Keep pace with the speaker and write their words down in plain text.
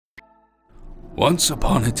Once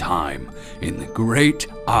upon a time, in the great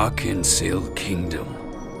Arkansas Kingdom,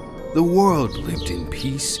 the world lived in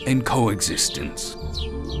peace and coexistence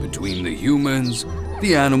between the humans,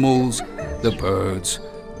 the animals, the birds,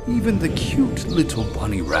 even the cute little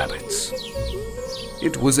bunny rabbits.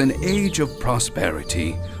 It was an age of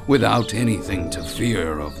prosperity without anything to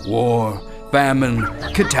fear of war, famine,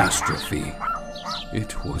 catastrophe.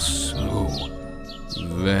 It was so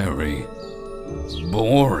very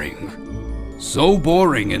boring. So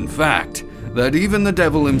boring, in fact, that even the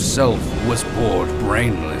devil himself was bored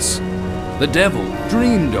brainless. The devil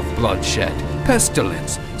dreamed of bloodshed,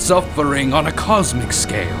 pestilence, suffering on a cosmic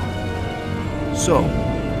scale. So,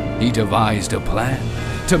 he devised a plan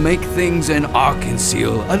to make things in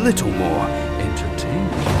Arkansas a little more entertaining.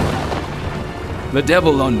 The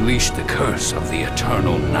devil unleashed the curse of the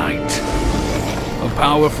Eternal Night, a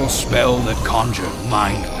powerful spell that conjured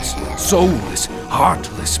mindless, soulless,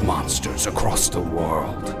 heartless monsters across the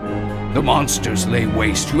world. The monsters lay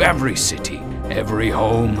waste to every city, every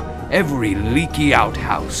home, every leaky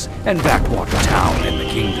outhouse, and backwater town in the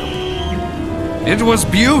kingdom. It was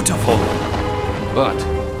beautiful, but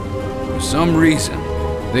for some reason,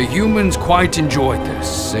 the humans quite enjoyed their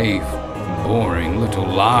safe, boring little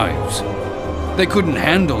lives. They couldn't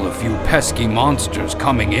handle a few pesky monsters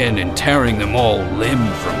coming in and tearing them all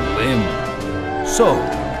limb from limb. So,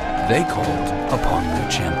 they called upon their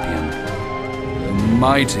champion, the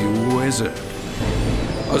mighty wizard.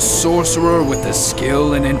 A sorcerer with the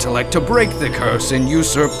skill and intellect to break the curse and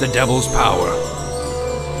usurp the devil's power.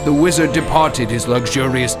 The wizard departed his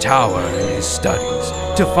luxurious tower and his studies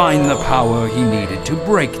to find the power he needed to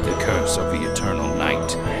break the curse of the Eternal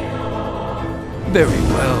Night. Very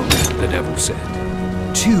well, the devil said.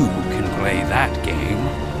 Two can play that game.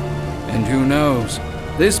 And who knows,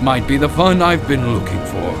 this might be the fun I've been looking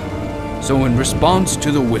for. So in response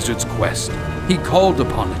to the wizard's quest, he called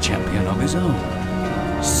upon a champion of his own.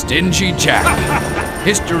 Stingy Jack,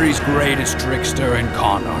 history's greatest trickster and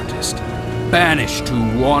con artist, banished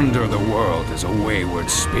to wander the world as a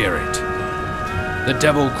wayward spirit. The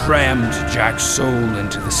devil crammed Jack's soul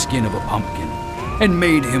into the skin of a pumpkin and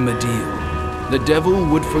made him a deal. The devil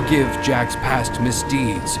would forgive Jack's past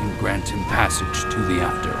misdeeds and grant him passage to the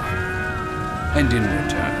afterlife. And in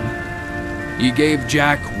return, he gave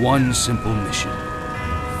Jack one simple mission: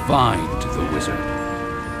 find the wizard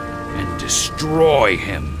and destroy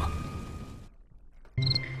him.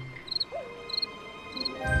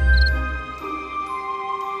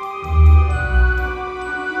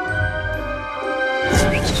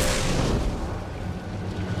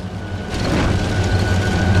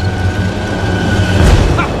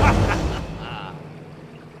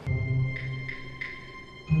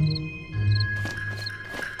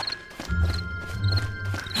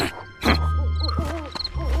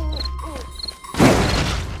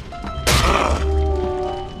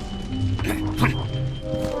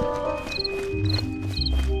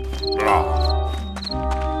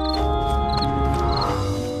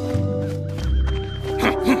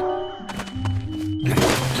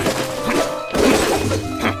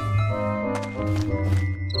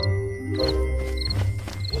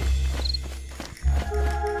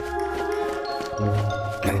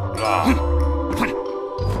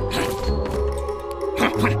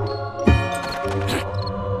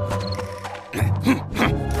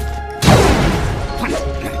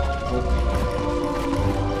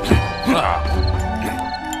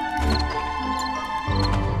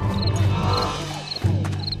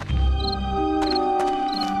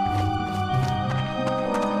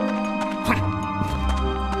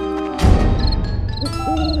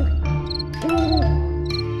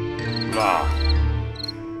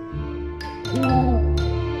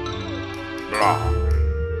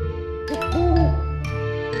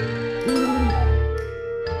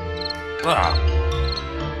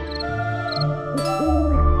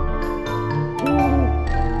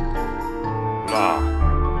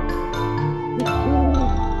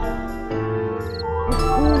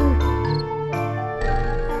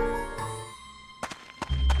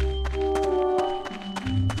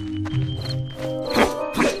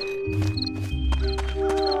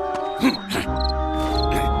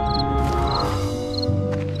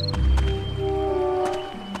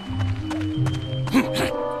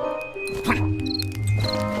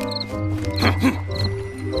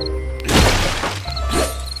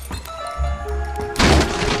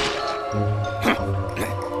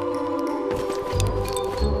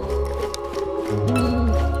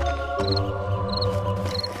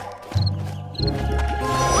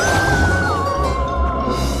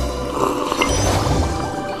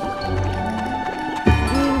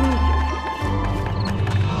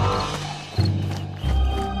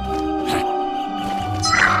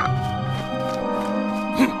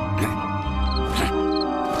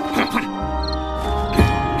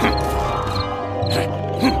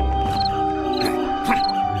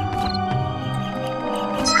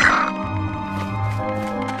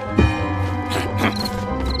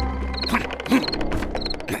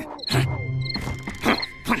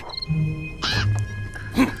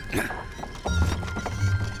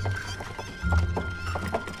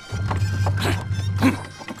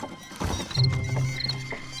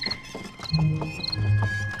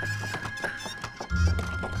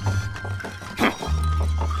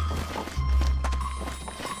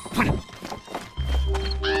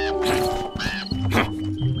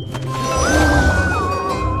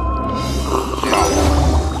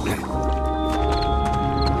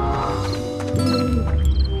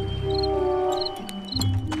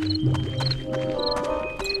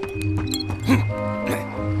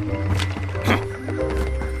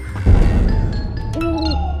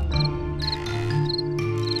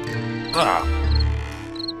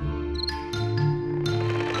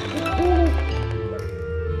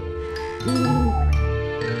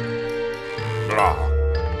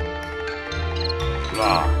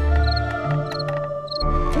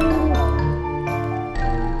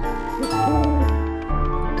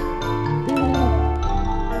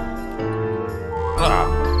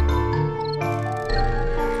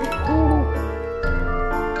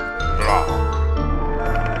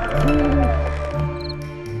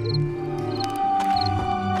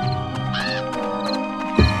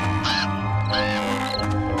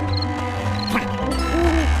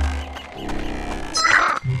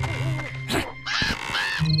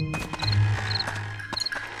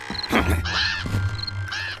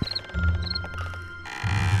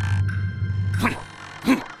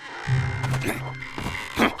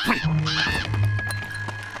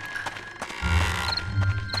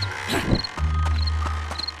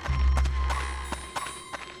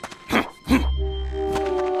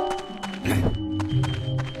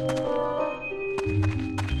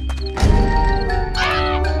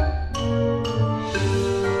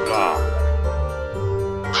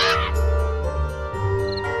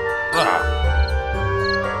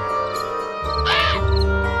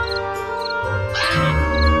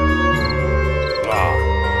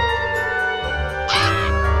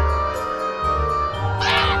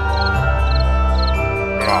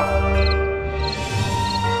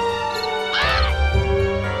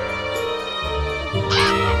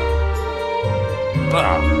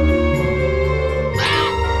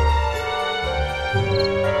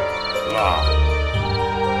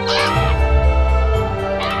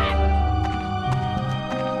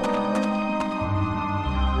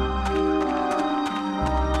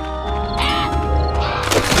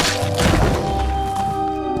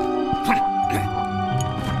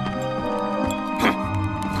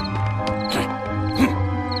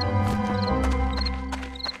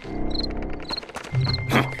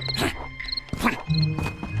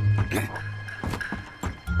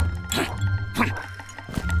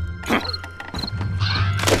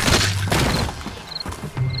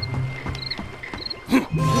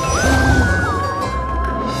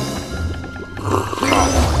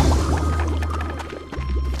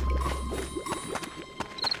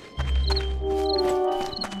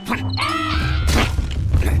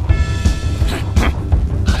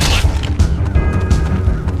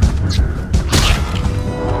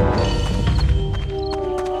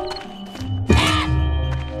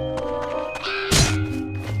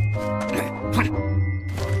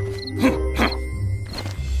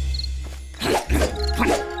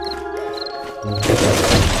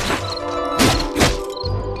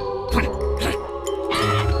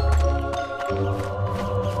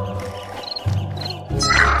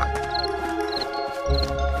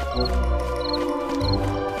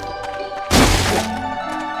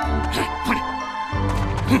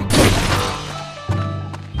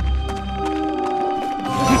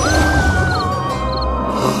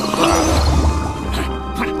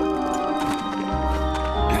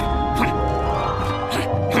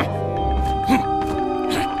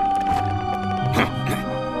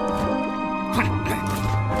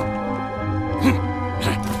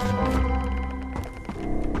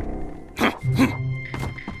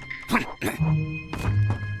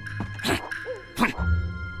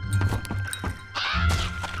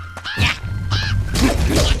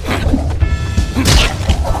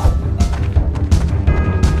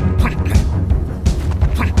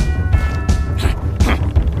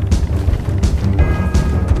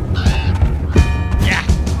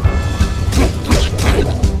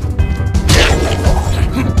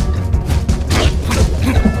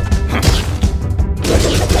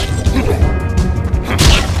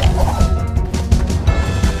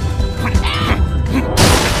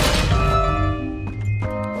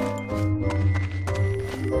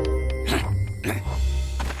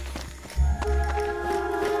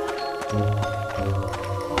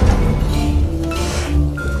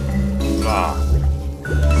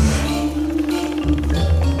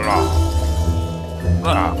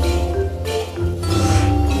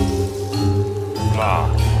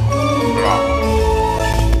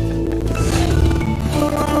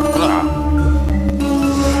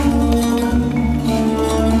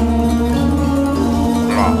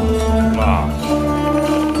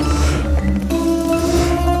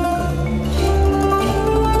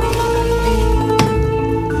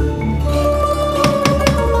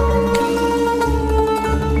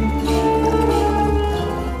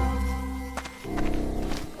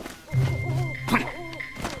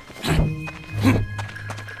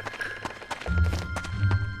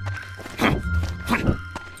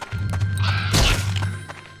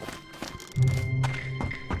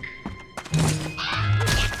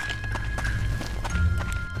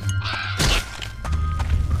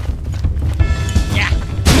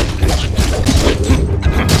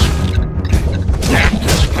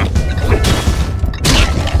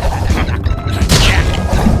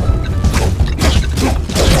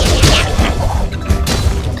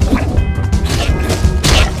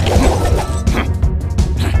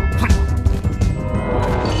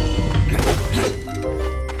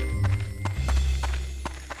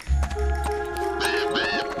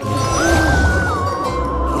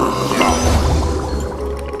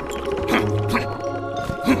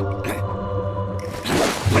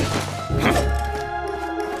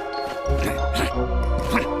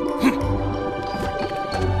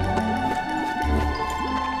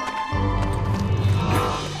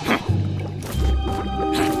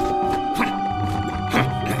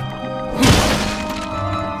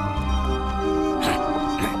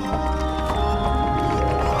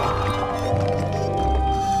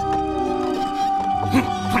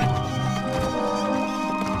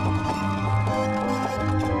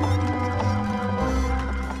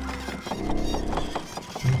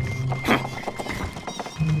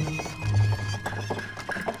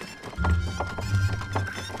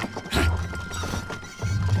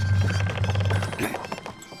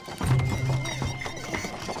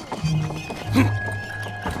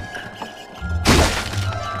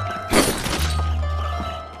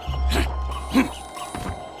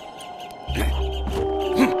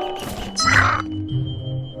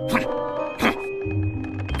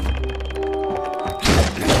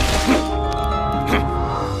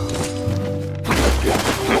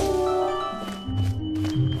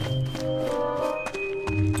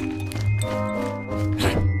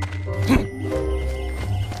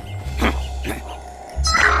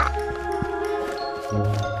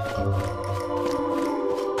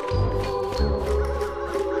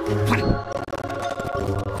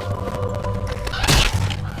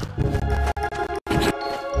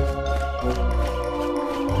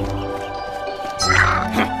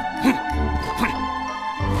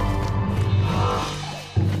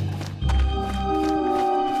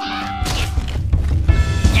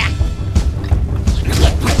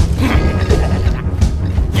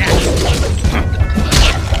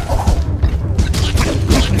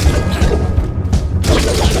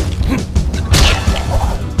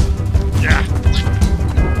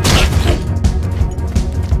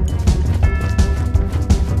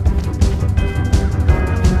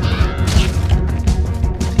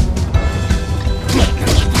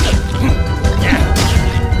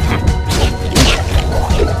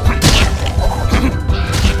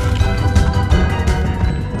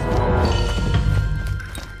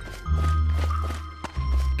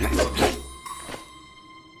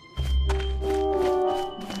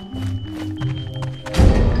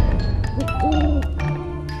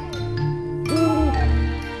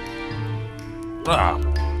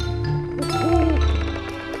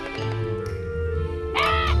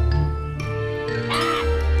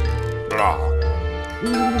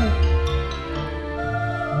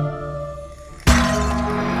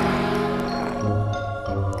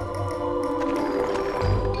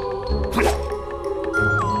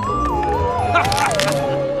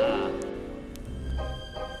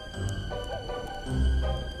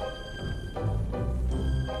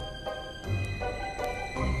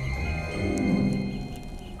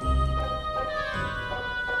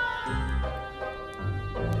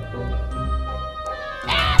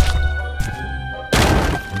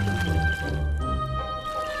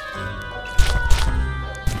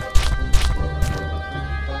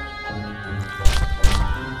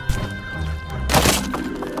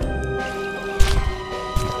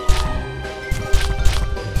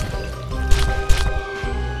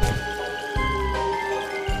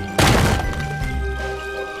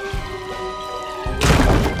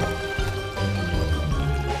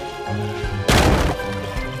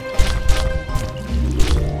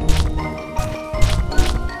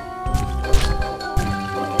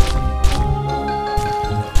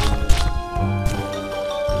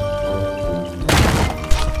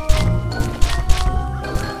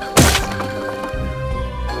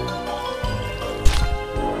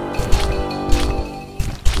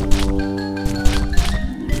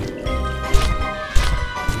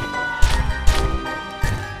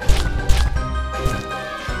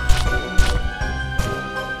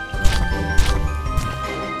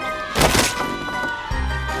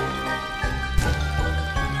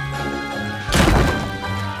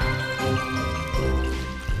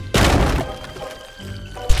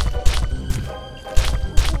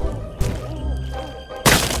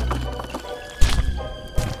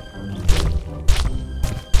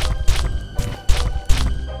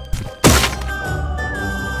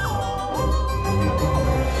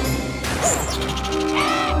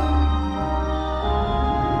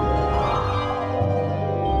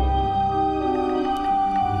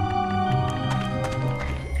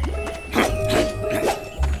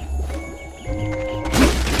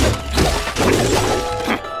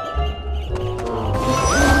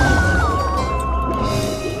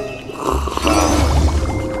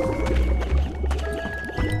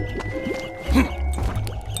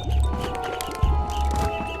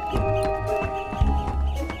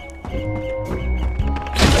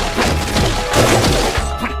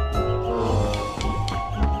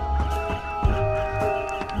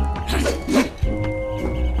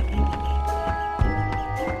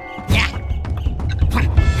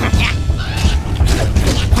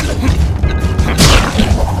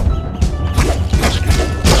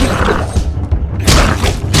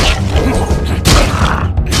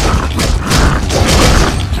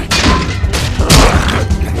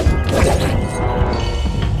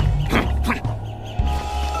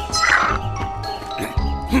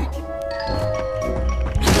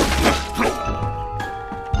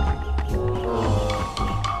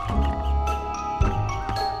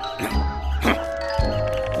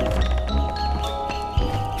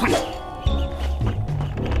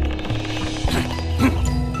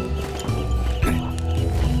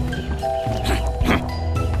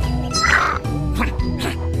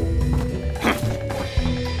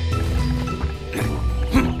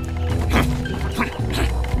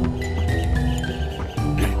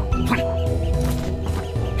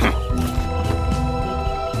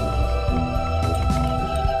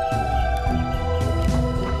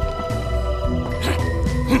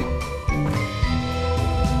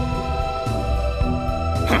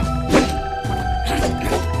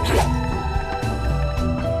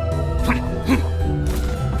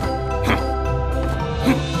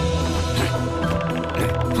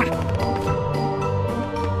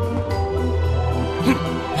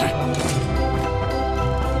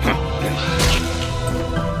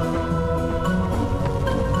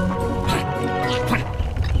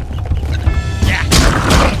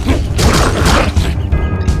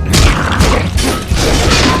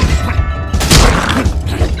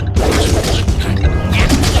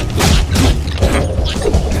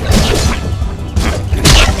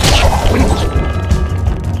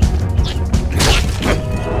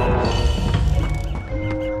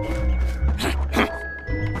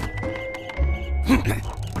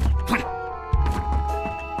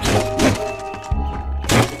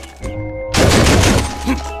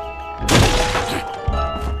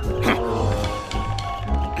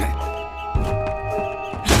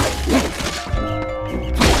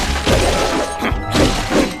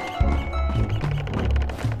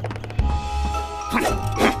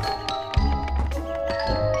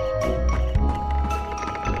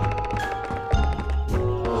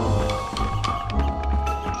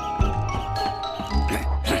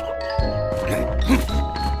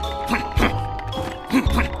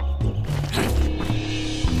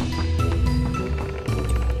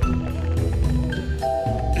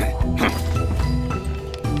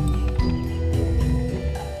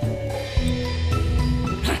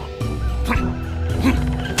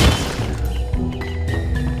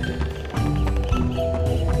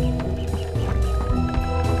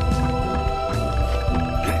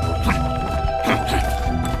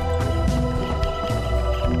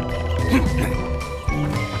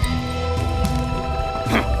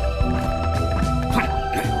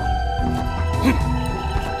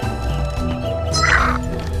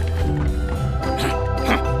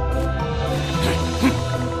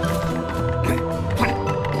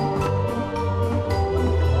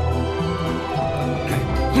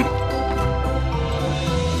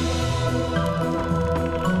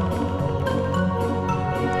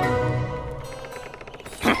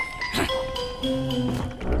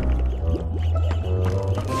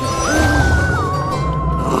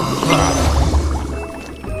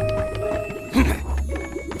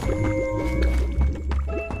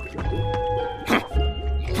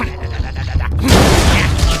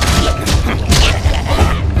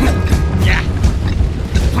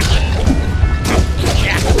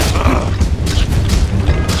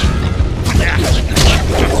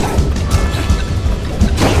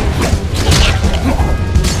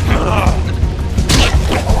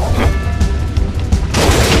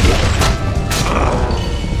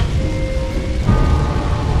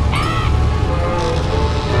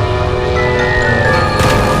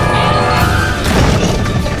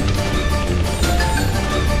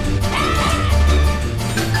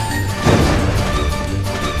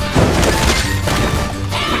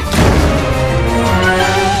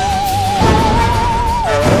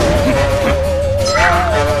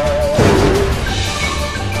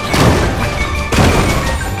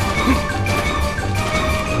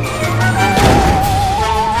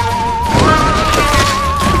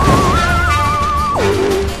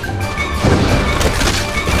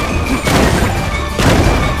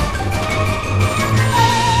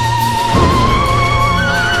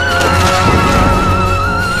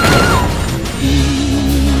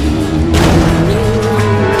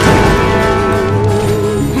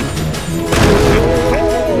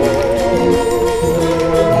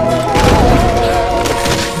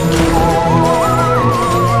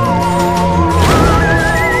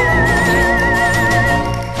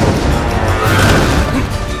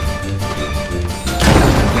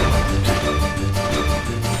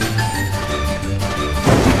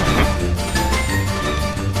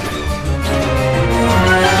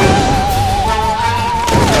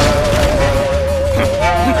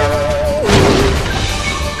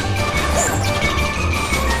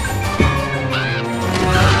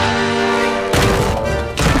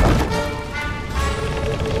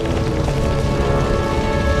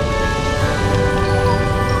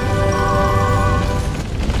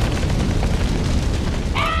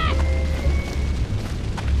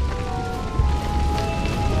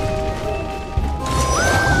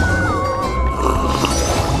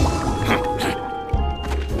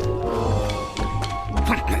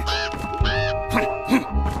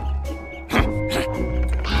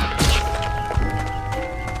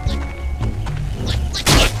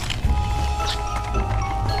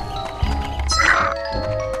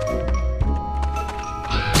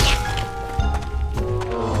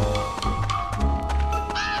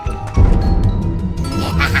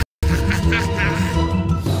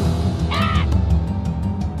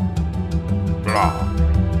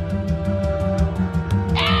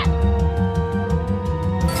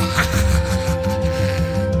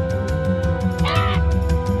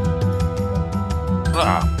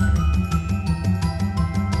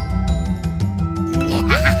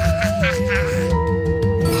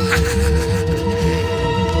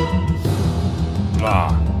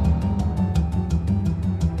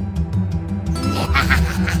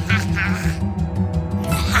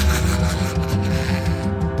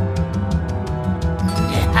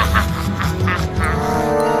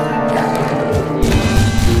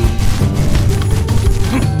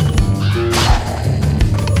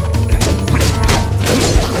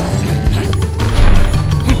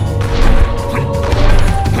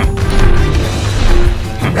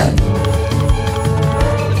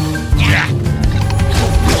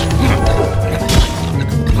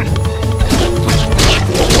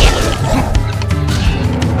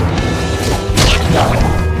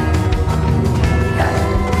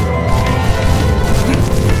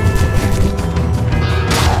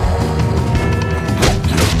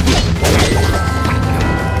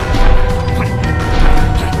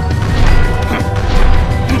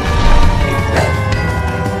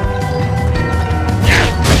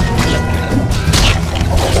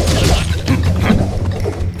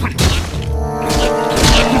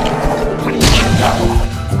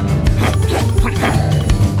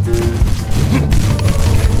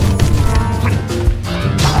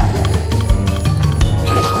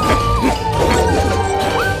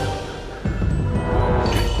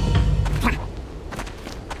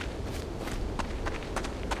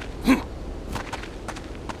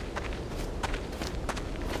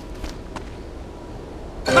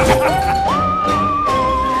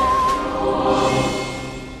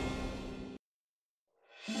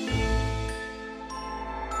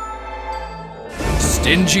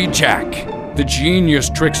 Stingy Jack, the genius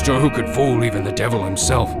trickster who could fool even the devil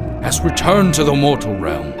himself, has returned to the mortal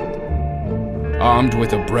realm. Armed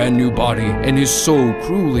with a brand new body and his soul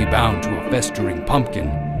cruelly bound to a festering pumpkin,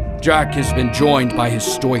 Jack has been joined by his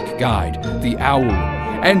stoic guide, the owl,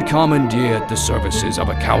 and commandeered the services of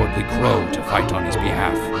a cowardly crow to fight on his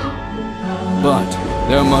behalf. But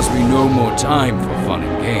there must be no more time for fun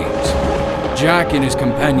and games. Jack and his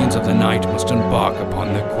companions of the night must embark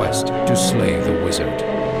upon their quest to slay the wizard.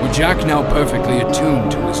 With Jack now perfectly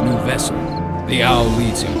attuned to his new vessel, the owl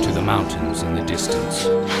leads him to the mountains in the distance.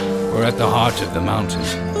 For at the heart of the mountain,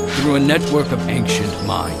 through a network of ancient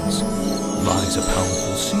mines, lies a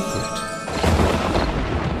powerful secret.